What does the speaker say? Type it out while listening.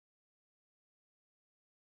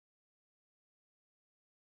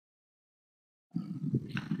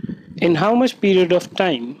In how much period of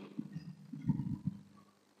time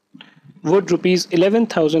would rupees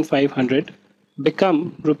 11,500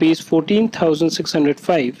 become rupees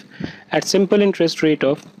 14,605 at simple interest rate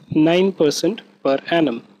of 9% per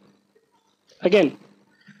annum? Again,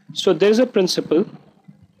 so there is a principal,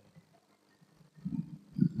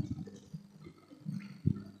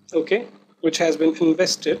 okay, which has been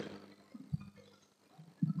invested,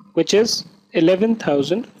 which is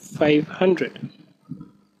 11,500.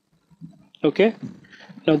 Okay,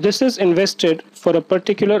 now this is invested for a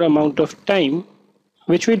particular amount of time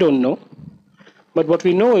which we don't know, but what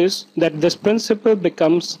we know is that this principal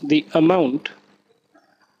becomes the amount,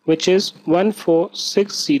 which is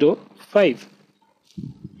 14,605.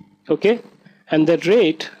 Okay, and the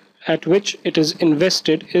rate at which it is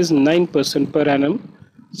invested is 9% per annum,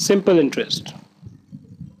 simple interest.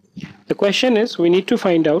 The question is, we need to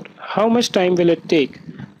find out how much time will it take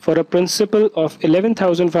for a principal of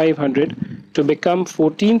 11,500 to become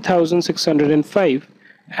 14,605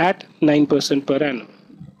 at 9% per annum.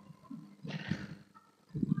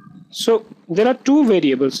 So there are two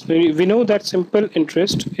variables. We know that simple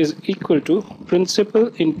interest is equal to principal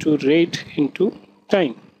into rate into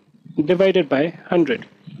time divided by 100.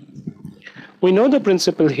 We know the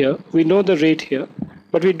principal here, we know the rate here,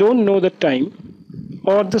 but we don't know the time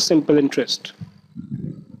or the simple interest.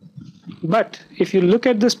 But if you look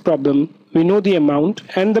at this problem, we know the amount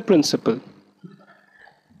and the principal.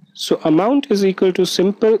 So amount is equal to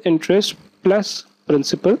simple interest plus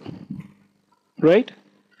principal, right?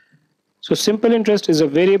 So simple interest is a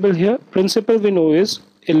variable here. Principal we know is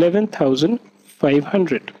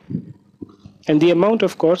 11,500. And the amount,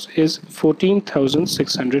 of course, is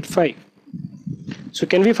 14,605. So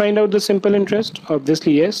can we find out the simple interest?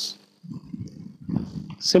 Obviously, yes.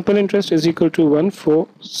 Simple interest is equal to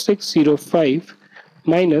 14,605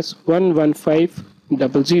 minus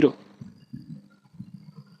 11500.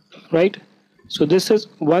 Right? So this is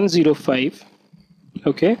 105,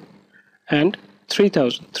 okay, and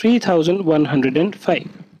 3,105.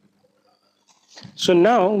 So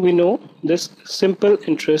now we know this simple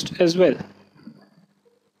interest as well,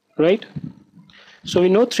 right? So we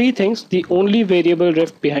know three things. The only variable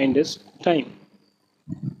left behind is time,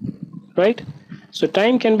 right? So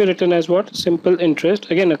time can be written as what? Simple interest,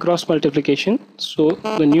 again a cross multiplication. So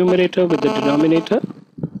the numerator with the denominator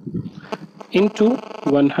into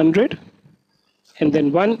 100 and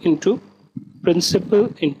then 1 into principal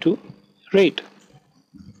into rate.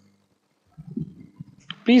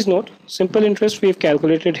 Please note, simple interest we have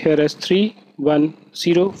calculated here as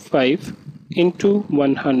 3,105 into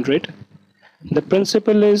 100. The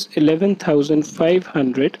principal is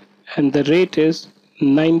 11,500 and the rate is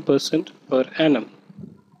 9% per annum.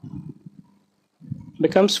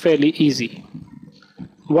 Becomes fairly easy.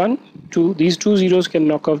 1, 2, these two zeros can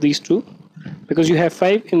knock off these two because you have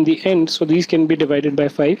 5 in the end, so these can be divided by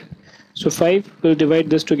 5. So 5 will divide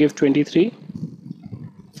this to give 23.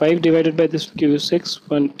 5 divided by this will give you 6,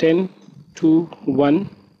 1, 10, 2, 1.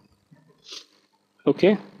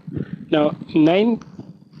 Okay. Now 9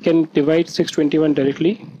 can divide 621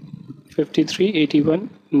 directly. 53, 81,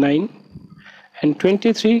 9. And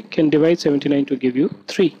 23 can divide 79 to give you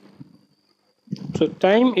 3. So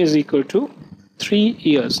time is equal to 3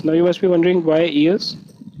 years. Now you must be wondering why years?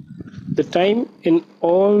 The time in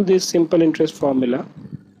all this simple interest formula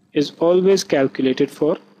is always calculated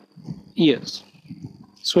for years.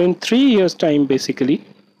 So in 3 years time, basically,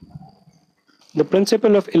 the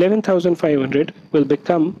principal of 11,500 will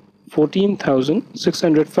become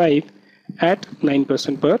 14,605 at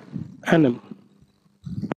 9% per annum.